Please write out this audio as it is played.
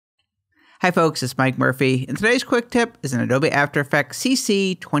Hi folks, it's Mike Murphy, and today's quick tip is in Adobe After Effects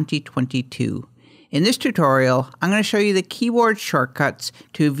CC 2022. In this tutorial, I'm going to show you the keyboard shortcuts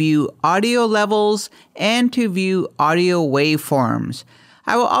to view audio levels and to view audio waveforms.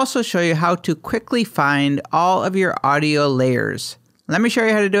 I will also show you how to quickly find all of your audio layers. Let me show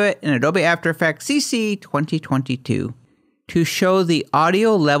you how to do it in Adobe After Effects CC 2022. To show the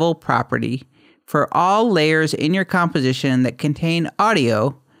audio level property for all layers in your composition that contain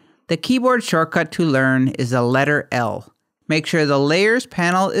audio, the keyboard shortcut to learn is the letter L. Make sure the Layers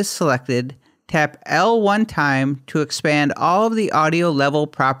panel is selected. Tap L one time to expand all of the audio level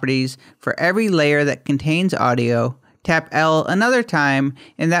properties for every layer that contains audio. Tap L another time,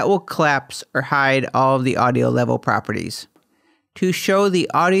 and that will collapse or hide all of the audio level properties. To show the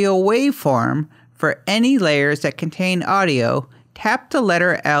audio waveform for any layers that contain audio, tap the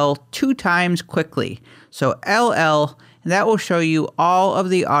letter L 2 times quickly. So LL, and that will show you all of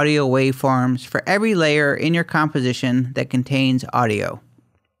the audio waveforms for every layer in your composition that contains audio.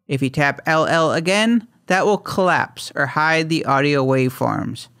 If you tap LL again, that will collapse or hide the audio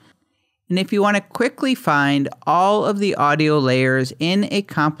waveforms. And if you want to quickly find all of the audio layers in a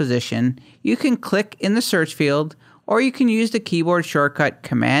composition, you can click in the search field, or you can use the keyboard shortcut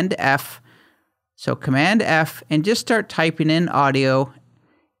Command F. So Command F and just start typing in audio,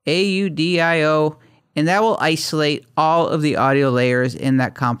 AUDIO, and that will isolate all of the audio layers in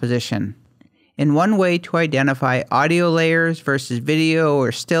that composition. And one way to identify audio layers versus video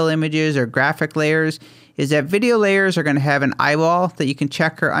or still images or graphic layers is that video layers are going to have an eyeball that you can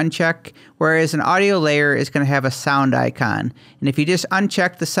check or uncheck, whereas an audio layer is going to have a sound icon. And if you just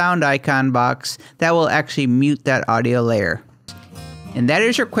uncheck the sound icon box, that will actually mute that audio layer. And that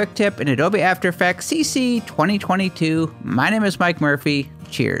is your quick tip in Adobe After Effects CC 2022. My name is Mike Murphy.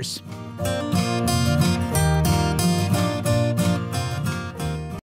 Cheers.